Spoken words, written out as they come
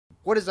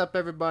What is up,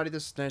 everybody?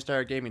 This is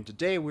Tenacious Gaming.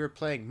 Today we're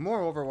playing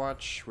more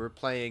Overwatch. We're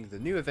playing the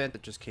new event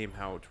that just came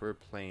out. We're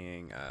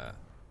playing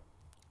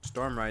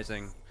Storm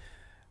Rising.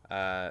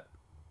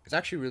 It's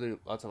actually really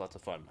lots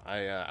of fun.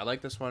 I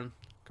like this one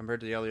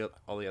compared to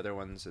all the other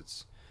ones.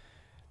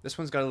 This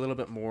one's got a little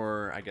bit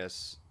more. I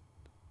guess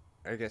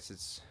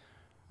it's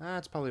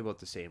probably about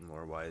the same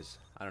lore wise.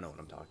 I don't know what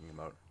I'm talking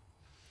about,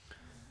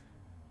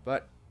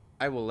 but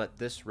I will let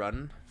this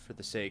run for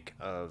the sake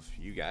of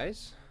you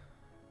guys.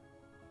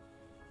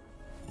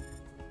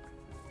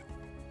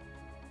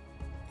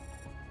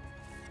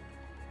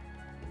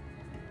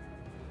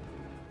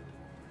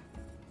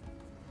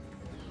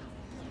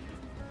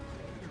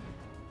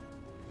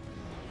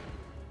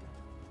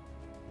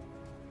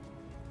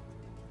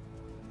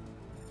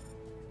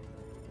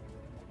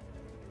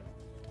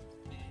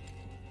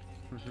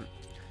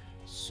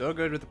 So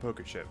good with the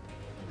poker chip.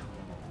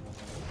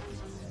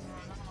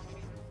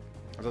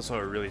 There's also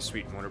a really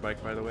sweet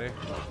motorbike, by the way.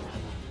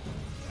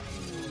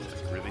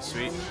 Really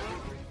sweet.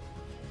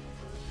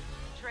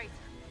 Tracer,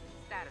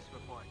 status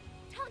report.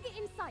 Target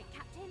in sight,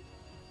 Captain.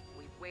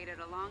 We've waited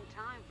a long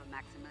time for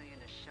Maximilian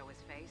to show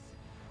his face.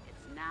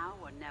 It's now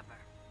or never.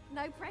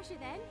 No pressure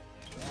then.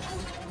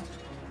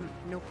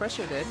 No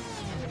pressure then.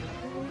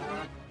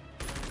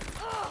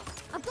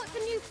 I've got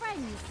some new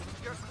friends.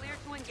 You're clear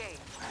to engage.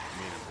 I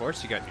mean, of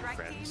course you got new Strike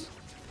friends. team,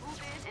 move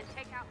in and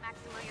take out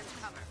Maximilian's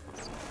cover.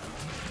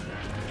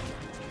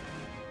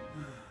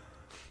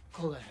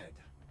 Call ahead.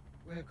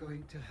 We're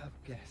going to have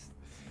guests.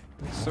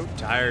 He's so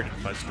tired and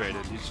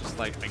frustrated. He's just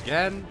like,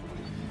 again?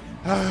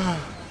 Hello,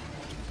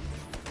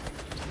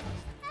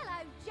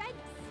 Jakes.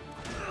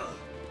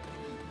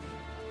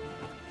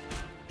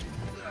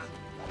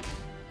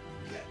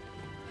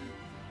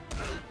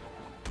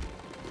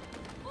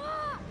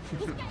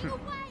 He's getting away.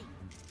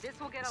 This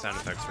will get a Sound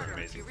lot effects were harder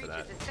amazing if he for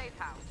that. reaches his safe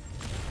house.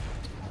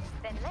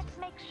 Then let's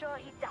make sure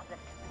he doesn't.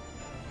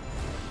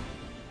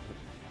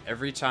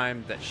 Every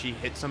time that she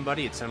hit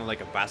somebody, it sounded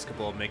like a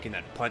basketball making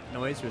that punt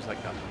noise. It was like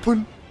a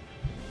punt.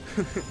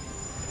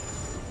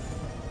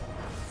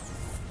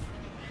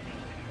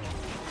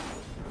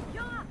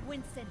 You're up,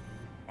 Winston.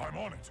 I'm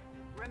on it.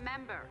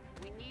 Remember,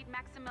 we need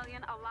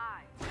Maximilian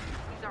alive.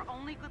 He's our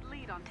only good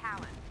lead on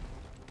talent.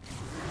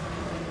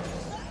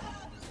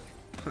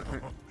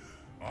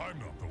 I'm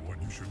not the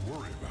one you should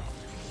worry about.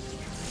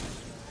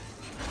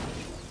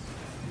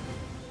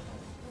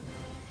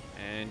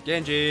 And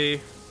Genji.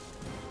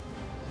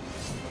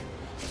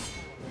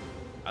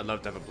 I'd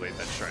love to have a blade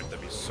that short.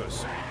 That'd be so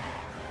sweet.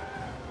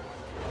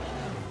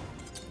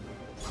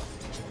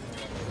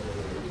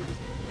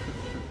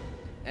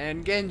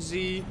 And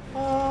Genji.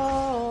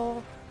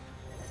 Oh.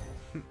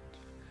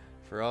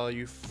 For all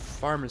you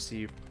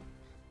pharmacy,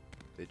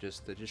 they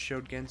just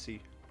showed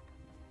Genji.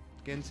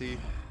 Genji.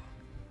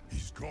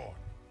 He's gone.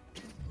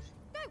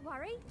 Don't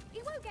worry.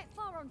 He won't get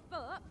far on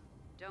foot.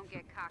 Don't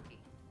get cocky.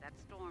 That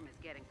storm is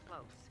getting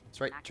close. That's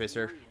right,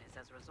 Tracer. Maximilian is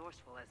as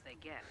resourceful as they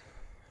get.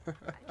 I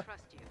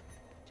trust you.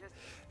 Just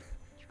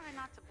try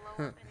not to blow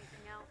up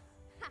anything else.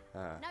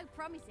 No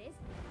promises.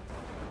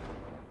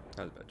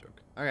 That was a bad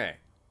joke. Okay.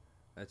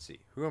 Let's see.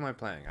 Who am I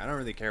playing? I don't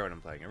really care what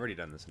I'm playing. I've already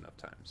done this enough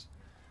times.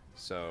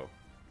 So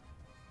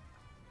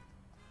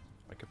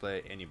I could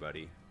play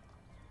anybody.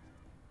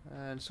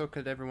 And so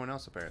could everyone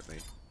else, apparently.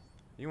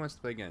 He wants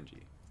to play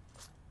Genji.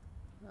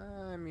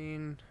 I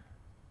mean,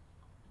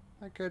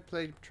 I could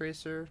play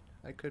Tracer.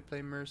 I could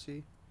play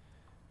Mercy.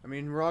 I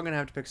mean, we're all gonna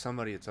have to pick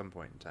somebody at some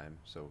point in time.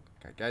 So,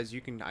 guys,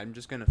 you can. I'm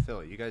just gonna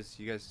fill it. You guys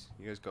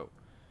go.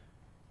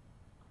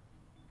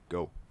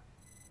 Go.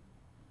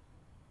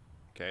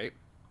 Okay.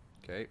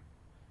 Okay.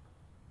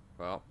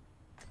 Well.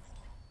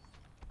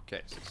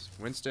 Okay, so it's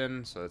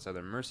Winston. So it's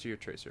either Mercy or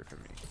Tracer for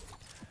me.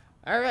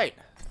 All right.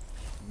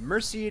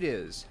 Mercy it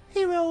is.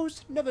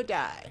 Heroes never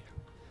die.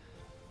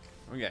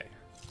 Okay.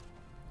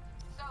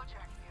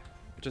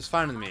 Which is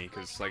fine with me,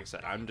 because, like I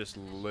said, I'm just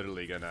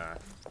literally gonna...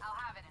 I'll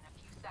have it in a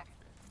few seconds.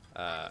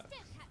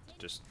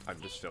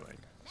 I'm just filling,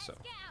 so...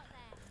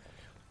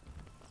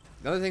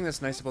 Another thing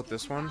that's nice about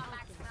this one,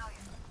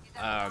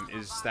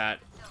 is that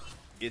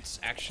it's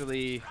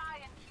actually...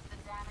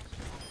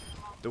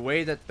 The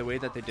way that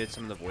they did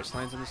some of the voice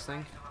lines in this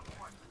thing...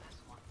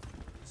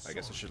 I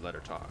guess I should let her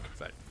talk,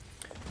 but...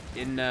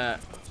 In, a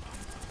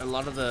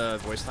lot of the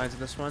voice lines in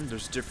this one,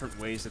 there's different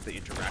ways that they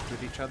interact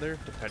with each other,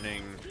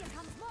 depending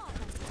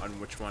on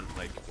which one,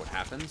 like, what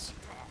happens,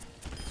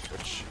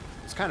 which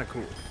is kind of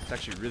cool. It's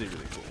actually really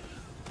cool.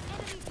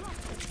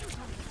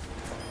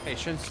 Hey,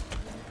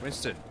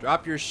 Winston,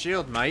 drop your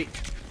shield, mate.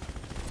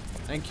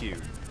 Thank you.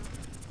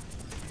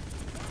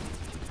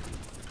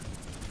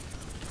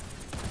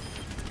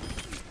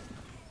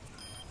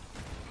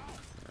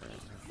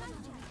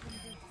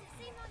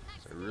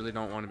 So I really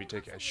don't want to be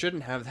taking... I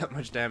shouldn't have that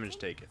much damage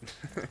taken.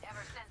 Ever since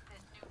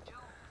this new Doom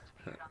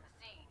appeared on the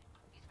scene,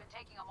 he's been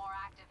taking a more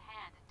active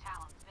hand in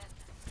Talon's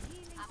business.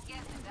 I'm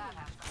guessing that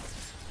has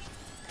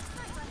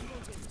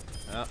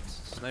Oh,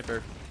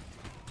 sniper.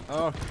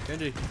 Oh,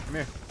 Genji, come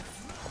here.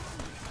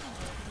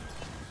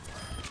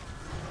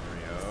 There we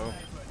go.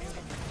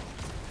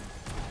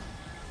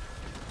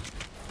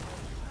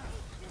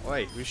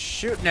 Oi, who's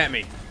shooting at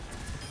me?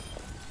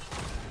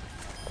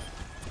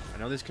 I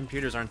know these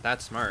computers aren't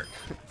that smart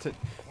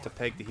to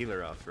peg the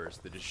healer off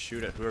first. They just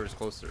shoot at whoever's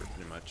closer,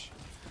 pretty much.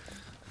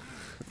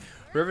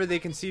 Whoever they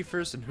can see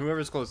first and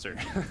whoever's closer.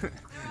 Clear out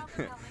the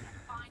building and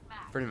find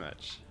Max. Pretty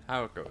much.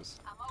 How it goes.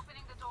 I'm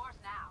opening the doors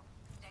now.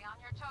 Stay on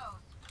your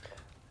toes.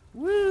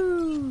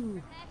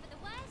 Woo! Prepare for the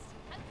worst,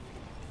 hope for the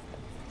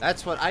best.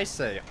 That's what I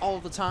say all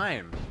the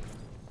time.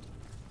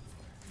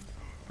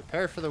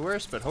 Prepare for the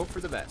worst, but hope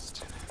for the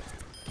best.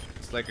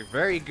 It's like a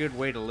very good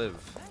way to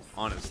live,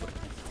 honestly.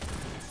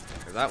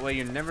 'Cause that way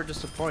you're never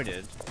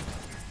disappointed,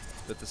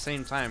 but at the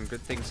same time,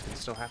 good things can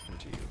still happen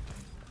to you.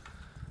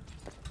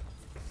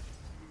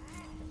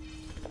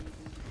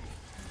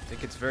 I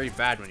think it's very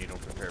bad when you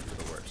don't prepare for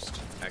the worst,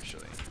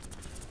 actually.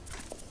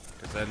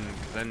 Because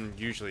then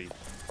usually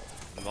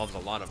involves a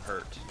lot of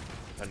hurt,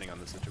 depending on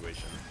the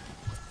situation.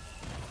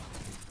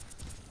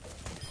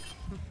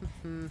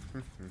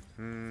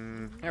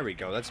 There we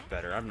go, that's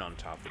better. I'm on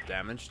top of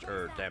damage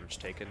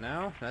taken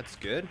now. That's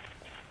good.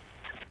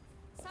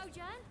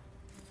 Sojourn?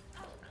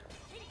 Oh,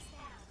 Phoenix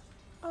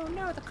now. Oh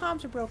no, the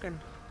comms are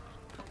broken.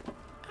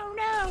 Oh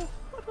no,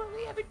 what will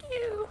we ever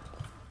do?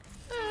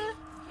 Get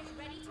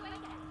ready to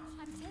engage.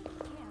 I'm taking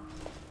kill.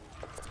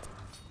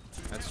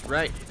 That's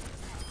right.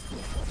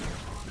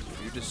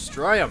 You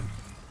destroy him.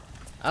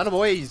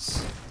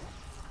 Attaboys.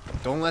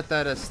 Don't let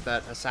that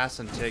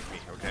assassin take me,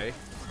 okay?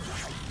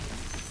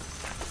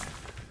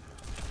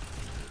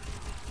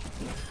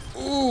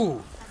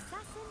 Ooh!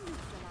 Assassin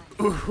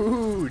neutralized.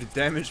 Ooh! The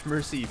damage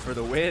mercy for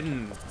the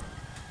win.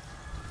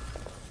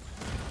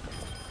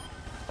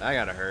 That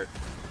gotta hurt.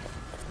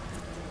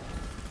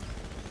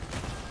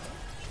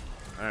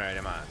 Alright,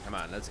 come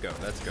on, let's go.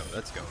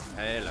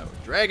 Hello.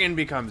 Dragon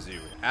becomes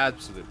you.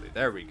 Absolutely.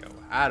 There we go.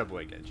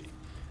 Attaboy, Genji.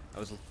 That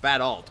was a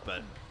bad ult,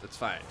 but that's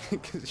fine.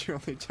 Because you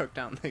only took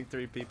down like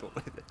 3 people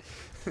with it.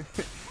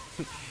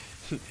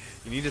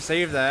 You need to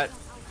save that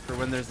for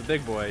when there's the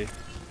big boy.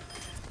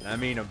 And I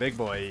mean a big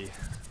boy.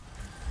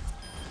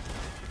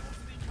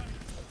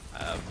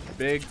 A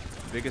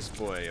biggest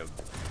boy of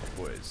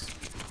boys.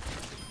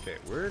 Okay,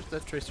 where's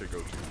that tracer go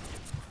to?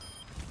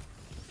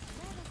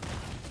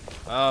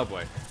 Oh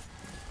boy.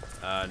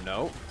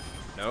 No,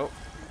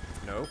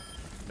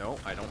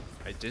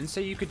 I didn't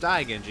say you could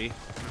die, Genji.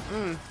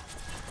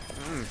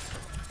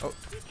 Oh,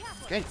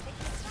 Genji.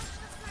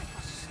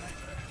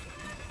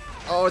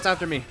 Oh, it's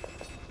after me.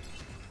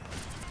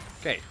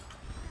 Okay.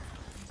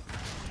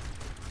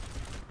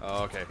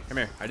 Oh, okay, come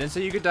here. I didn't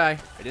say you could die.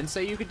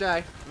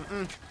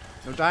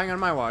 No dying on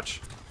my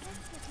watch.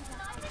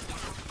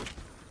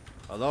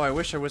 Although I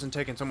wish I wasn't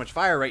taking so much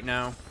fire right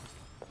now.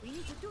 We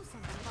need to do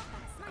something about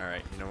that sniper.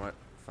 Alright, you know what?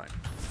 Fine.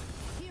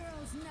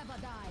 Heroes never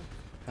die.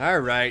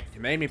 Alright, you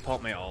made me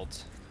pulp my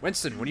ult.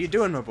 Winston, what are you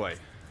doing, my boy?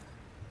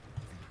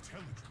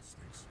 Intelligence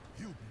thinks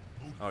he'll be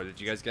loaded. Oh, did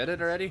you guys get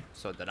it already?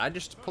 So did I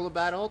just pull a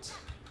bad ult?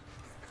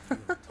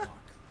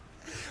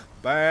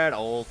 Bad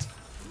ult.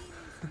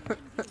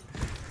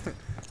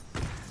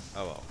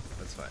 Oh well,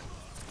 that's fine.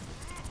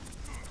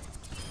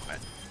 Fine.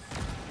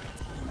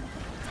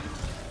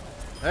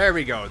 There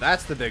we go,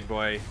 that's the big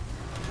boy.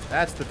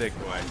 That's the big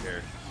boy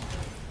here.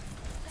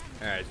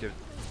 Alright,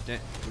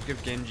 we'll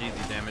give Genji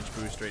the damage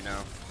boost right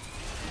now.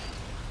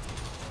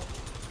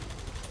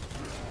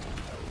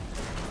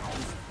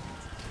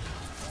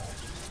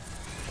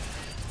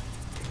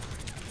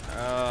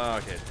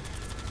 Okay.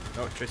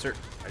 Oh, Tracer.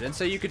 I didn't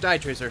say you could die,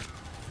 Tracer.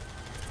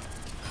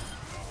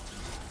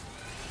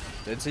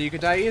 Didn't say you could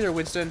die either,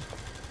 Winston.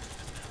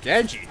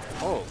 Genji!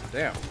 Oh,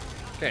 damn.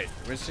 Okay,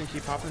 Winston,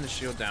 keep popping the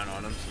shield down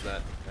on him so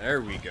that...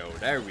 There we go,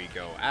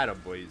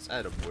 Attaboys,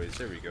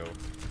 there we go.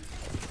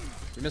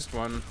 We missed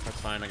one.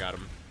 That's fine, I got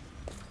him.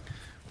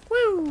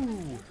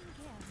 Woo!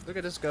 Look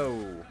at us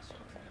go.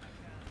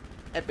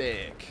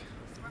 Epic.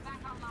 We're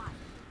back online.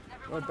 We're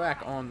Everyone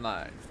back alright?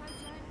 online.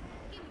 Sojourn,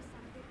 give me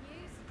some good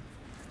news.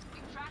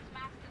 We've tracked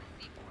Max to the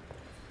seaport.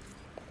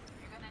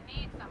 You're gonna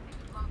need something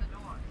to blow the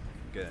doors.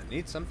 Gonna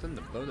need something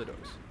to blow the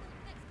doors.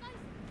 Explosive.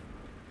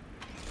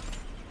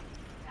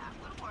 That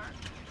will work.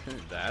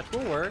 That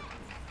will work.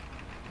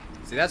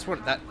 See, that's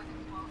what that. With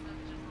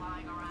explosives just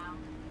lying around.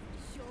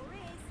 Sure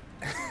is.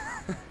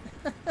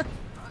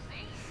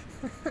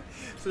 Proceed.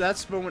 So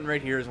that moment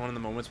right here is one of the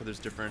moments where there's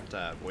different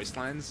voice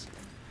lines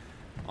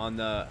on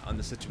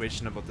the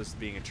situation about this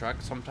being a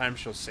truck. Sometimes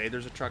she'll say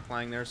there's a truck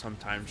lying there.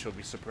 Sometimes she'll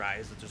be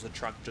surprised that there's a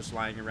truck just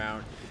lying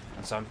around.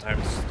 And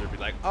sometimes they'll be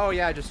like, oh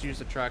yeah, just use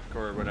the truck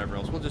or whatever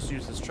else. We'll just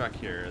use this truck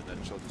here. And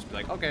then she'll just be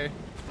like, okay.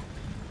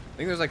 I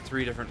think there's like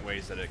 3 different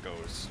ways that it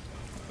goes.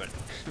 But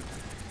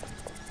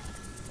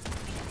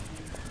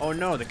oh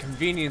no, the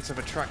convenience of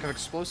a truck of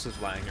explosives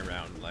lying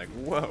around. Like,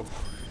 whoa.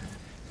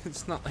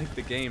 It's not like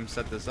the game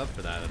set this up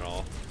for that at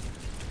all.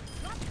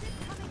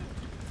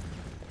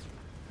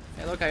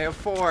 Hey look, I have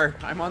 4.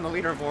 I'm on the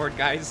leaderboard,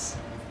 guys.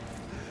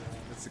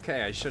 It's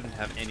okay, I shouldn't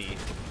have any.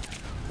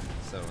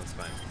 So it's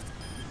fine.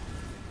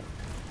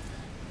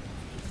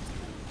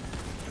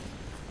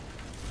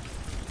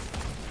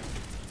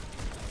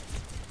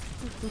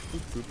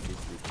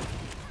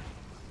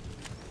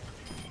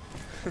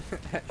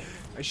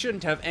 I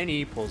shouldn't have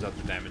any. Pulls out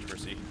the damage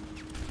mercy.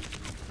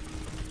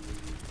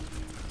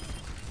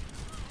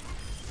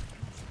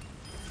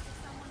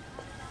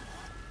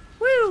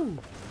 Woo!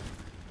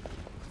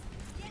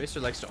 Tracer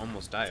likes to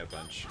almost die a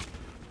bunch.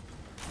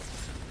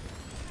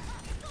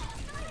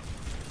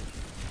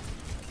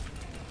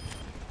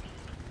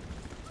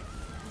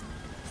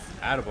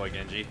 Attaboy,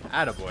 Genji.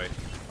 Attaboy.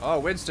 Oh,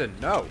 Winston,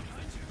 no.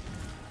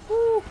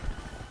 Woo!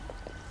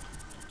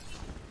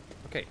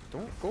 Okay,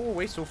 don't go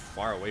away so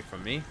far away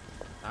from me.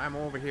 I'm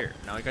over here.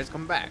 Now you guys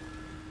come back.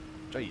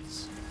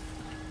 Jeez.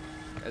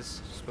 You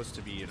guys are supposed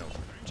to be, you know,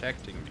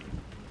 protecting me.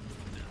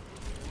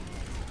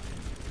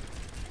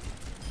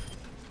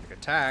 Like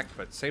attack,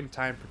 but at the same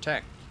time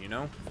protect, you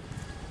know?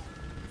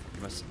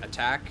 You must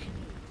attack,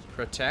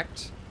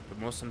 protect, but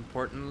most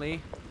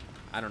importantly,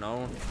 I don't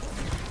know,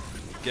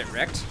 get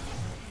wrecked.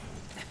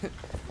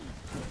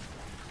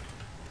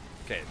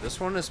 Okay, this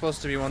one is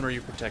supposed to be one where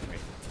you protect me.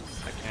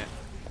 I can't.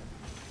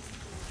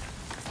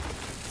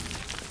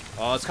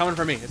 Oh, it's coming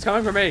for me. It's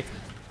coming for me.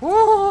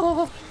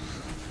 Whoa!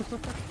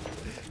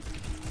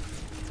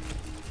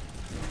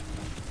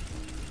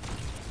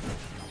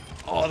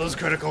 Oh, those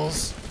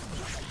criticals.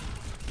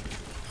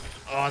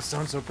 Oh, it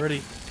sounds so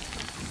pretty.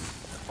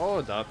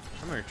 Hold up.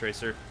 Come here,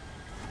 Tracer.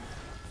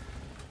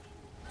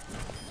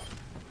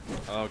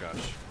 Oh,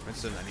 gosh.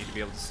 Winston, I need to be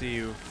able to see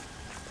you.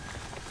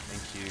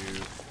 Thank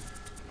you.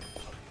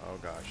 Oh,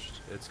 gosh.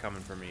 It's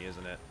coming for me,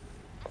 isn't it?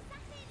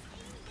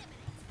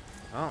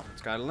 Oh,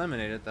 it's got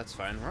eliminated. That's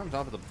fine. We're on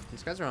top of the...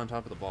 These guys are on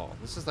top of the ball.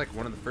 This is like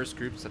one of the first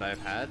groups that I've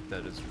had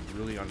that is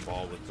really on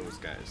ball with those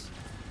guys.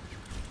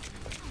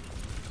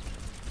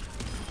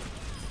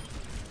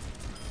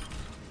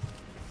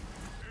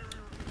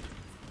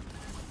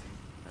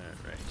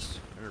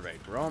 Alright.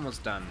 We're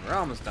almost done. We're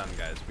almost done,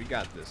 guys. We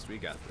got this. We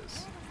got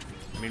this.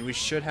 I mean, we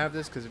should have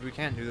this, because if we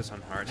can't do this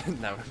on hard,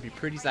 that would be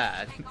pretty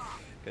sad.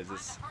 Because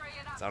it's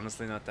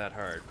honestly not that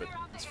hard. But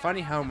it's funny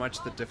how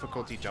much the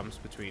difficulty jumps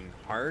between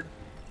hard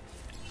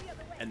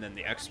and then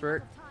the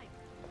expert,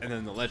 and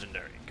then the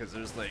legendary, because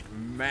there's like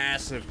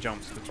massive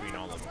jumps between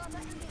all of them.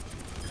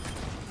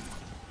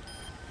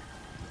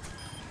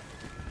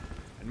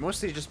 And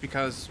mostly just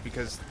because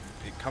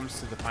it comes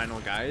to the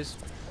final guys,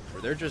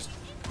 where they're just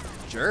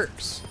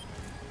jerks.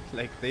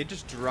 Like, they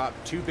just drop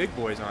 2 big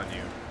boys on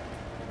you.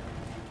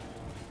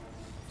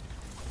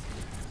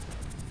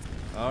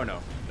 Oh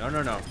no. No,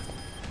 no, no.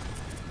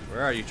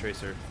 Where are you,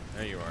 Tracer?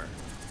 There you are.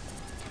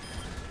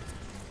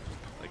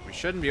 Like, we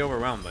shouldn't be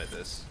overwhelmed by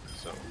this.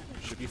 So,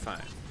 it should be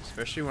fine.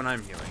 Especially when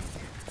I'm healing.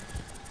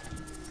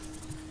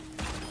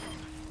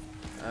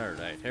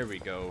 Alright, here we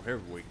go. Here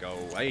we go.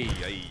 Ay,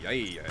 ay,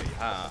 ay, ay,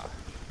 ha.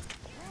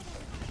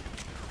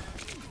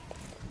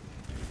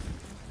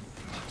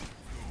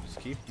 Just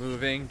keep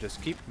moving.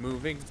 Just keep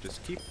moving.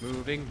 Just keep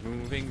moving.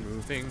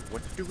 Moving.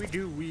 What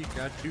do? We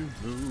got to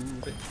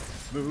move it.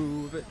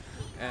 Move it.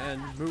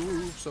 And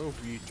move so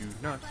we do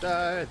not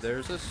die.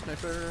 There's a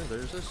sniper.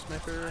 There's a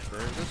sniper.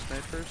 There's a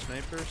sniper.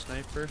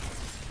 Sniper.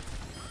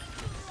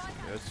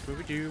 That's what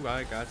we do.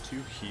 I got to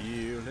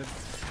heal him.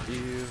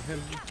 Heal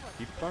him.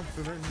 Keep on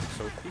moving.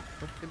 So keep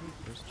looking.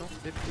 Just don't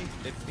hit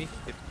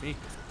me.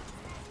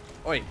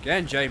 Oi,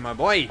 Genji, my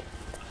boy.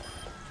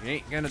 You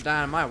ain't gonna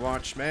die on my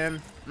watch,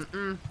 man.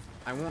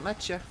 I won't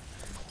let you.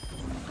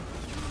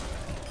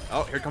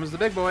 Oh, here comes the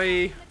big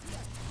boy.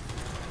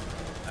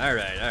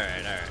 Alright.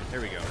 Here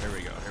we go.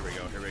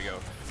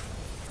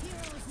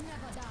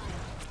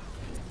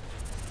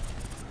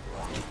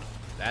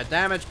 That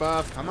damage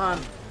buff. Come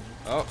on.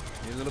 Oh,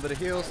 need a little bit of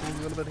heals.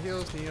 Need little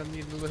heals.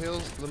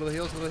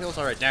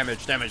 Alright,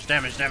 damage.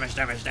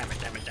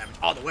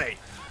 All the way.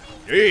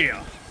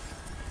 Yeah.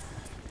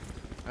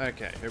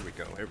 Okay, here we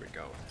go.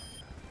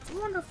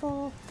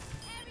 Wonderful.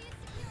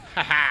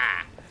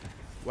 Haha.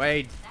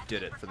 Wade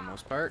did it for the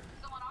most part.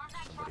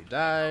 Somebody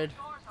died.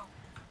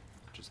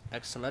 Which is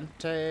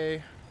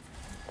excellente.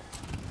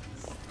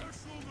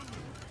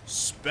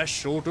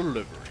 Special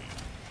delivery.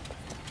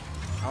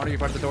 How do you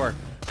part the door?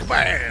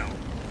 Bam!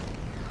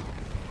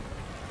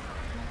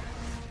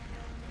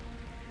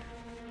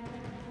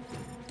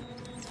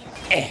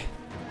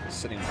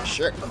 Sitting in my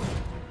shirt.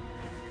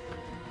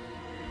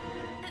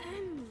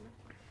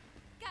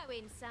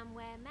 Going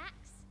somewhere, Max?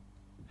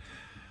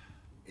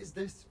 Is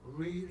this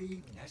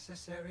really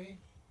necessary?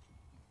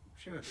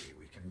 Surely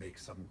we can make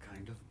some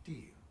kind of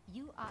deal.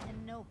 You are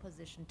in no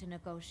position to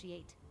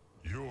negotiate.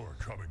 You're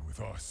coming with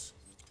us.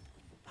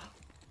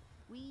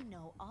 We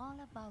know all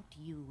about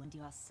you and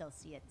your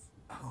associates.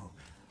 Oh,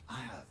 I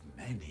have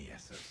many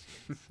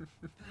associates.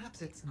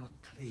 Perhaps it's not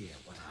clear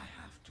what I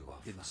have to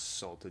offer.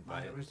 Insulted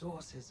by My it.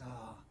 resources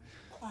are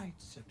quite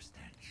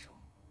substantial.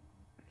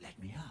 Let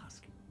me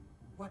ask,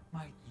 what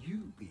might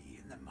you be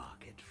in the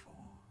market for?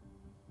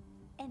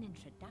 An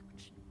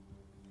introduction.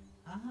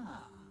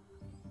 Ah,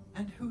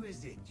 and who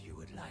is it you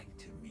would like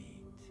to meet?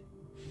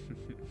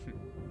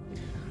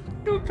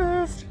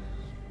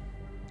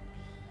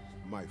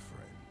 My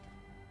friend,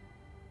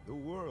 the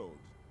world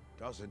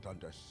doesn't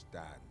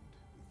understand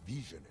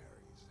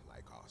visionaries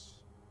like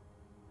us.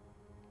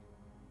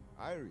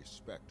 I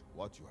respect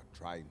what you are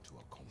trying to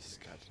He's accomplish.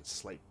 got a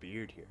slight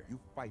beard here. You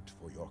fight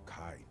for your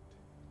kind.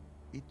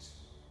 It's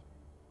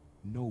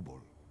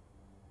noble.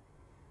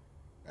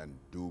 And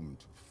doomed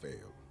to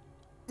fail.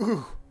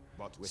 Ooh,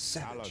 But with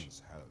savage.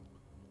 Talon's help,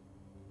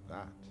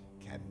 that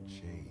can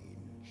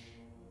change.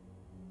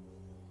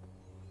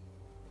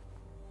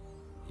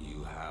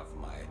 You have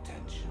my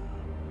attention.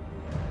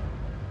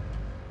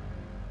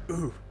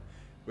 Ooh,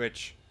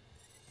 which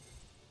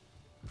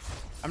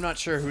I'm not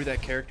sure who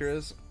that character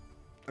is.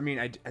 I mean,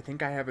 I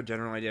think I have a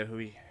general idea who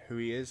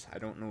he is. I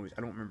don't know.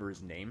 I don't remember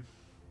his name.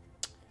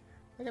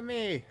 Look at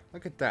me.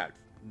 Look at that.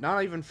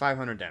 Not even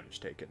 500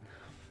 damage taken.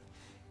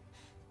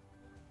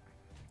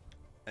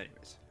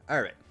 Anyways,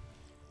 all right.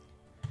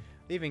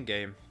 Leaving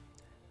game.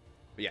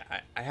 But yeah,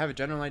 I have a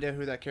general idea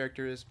who that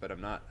character is, but I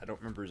don't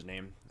remember his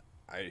name.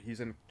 He's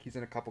in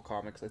a couple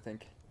comics, I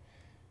think.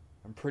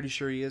 I'm pretty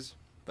sure he is.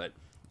 But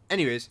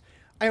anyways,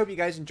 I hope you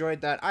guys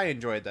enjoyed that. I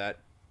enjoyed that.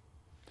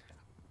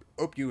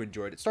 Hope you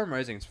enjoyed it. Storm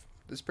Rising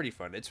is pretty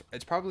fun.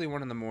 It's probably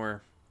one of the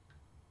more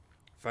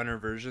funner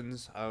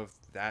versions of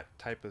that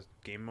type of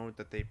game mode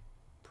that they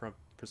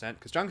present.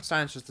 Because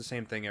Junkenstein's just the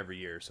same thing every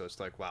year, so it's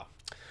like, wow,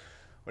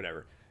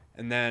 whatever.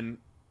 And then,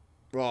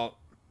 well,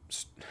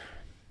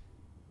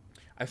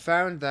 I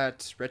found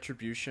that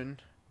Retribution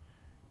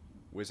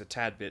was a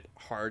tad bit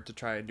hard to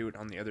try and do it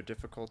on the other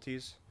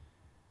difficulties.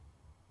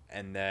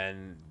 And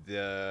then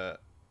the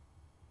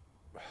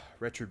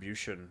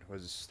Retribution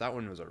that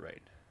one was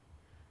alright.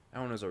 That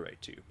one was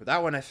alright too. But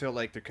that one I feel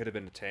like there could have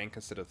been a tank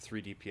instead of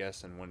 3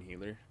 DPS and 1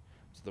 healer.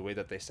 So the way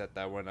that they set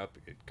that one up,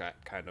 it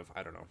got kind of,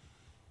 I don't know.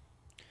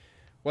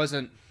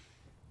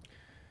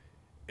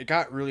 It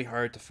got really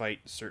hard to fight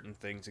certain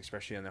things,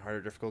 especially on the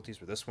harder difficulties.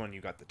 With this one, you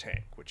got the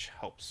tank, which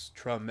helps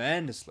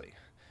tremendously.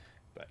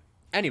 But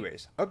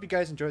anyways, I hope you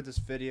guys enjoyed this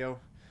video.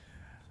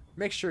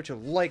 Make sure to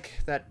like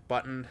that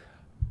button,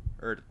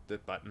 or the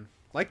button.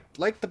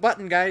 Like the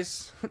button,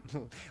 guys.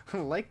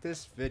 Like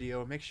this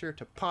video. Make sure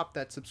to pop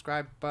that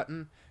subscribe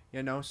button.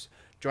 You know,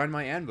 join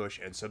my ambush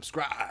and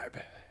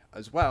subscribe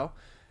as well.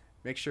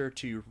 Make sure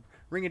to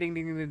ring a ding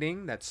ding ding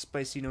ding, that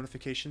spicy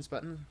notifications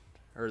button,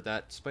 or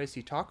that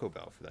spicy Taco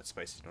Bell for that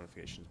spicy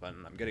notifications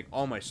button. I'm getting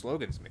all my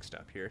slogans mixed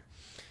up here.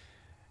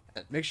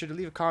 Make sure to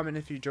leave a comment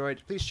if you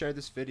enjoyed. Please share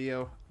this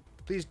video.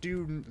 Please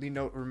do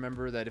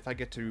remember that if I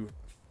get to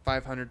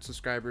 500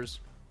 subscribers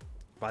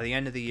by the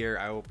end of the year,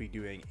 I will be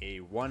doing a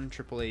one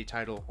AAA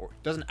title, or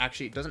it doesn't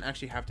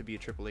actually have to be a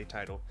AAA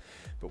title,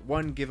 but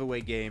one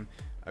giveaway game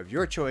of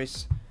your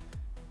choice.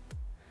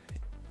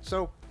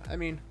 So, I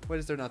mean, what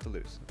is there not to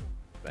lose?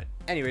 But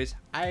anyways,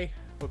 I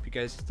hope you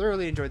guys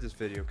thoroughly enjoyed this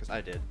video, because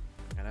I did.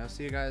 And I'll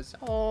see you guys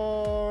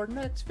on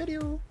next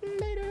video.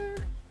 Later!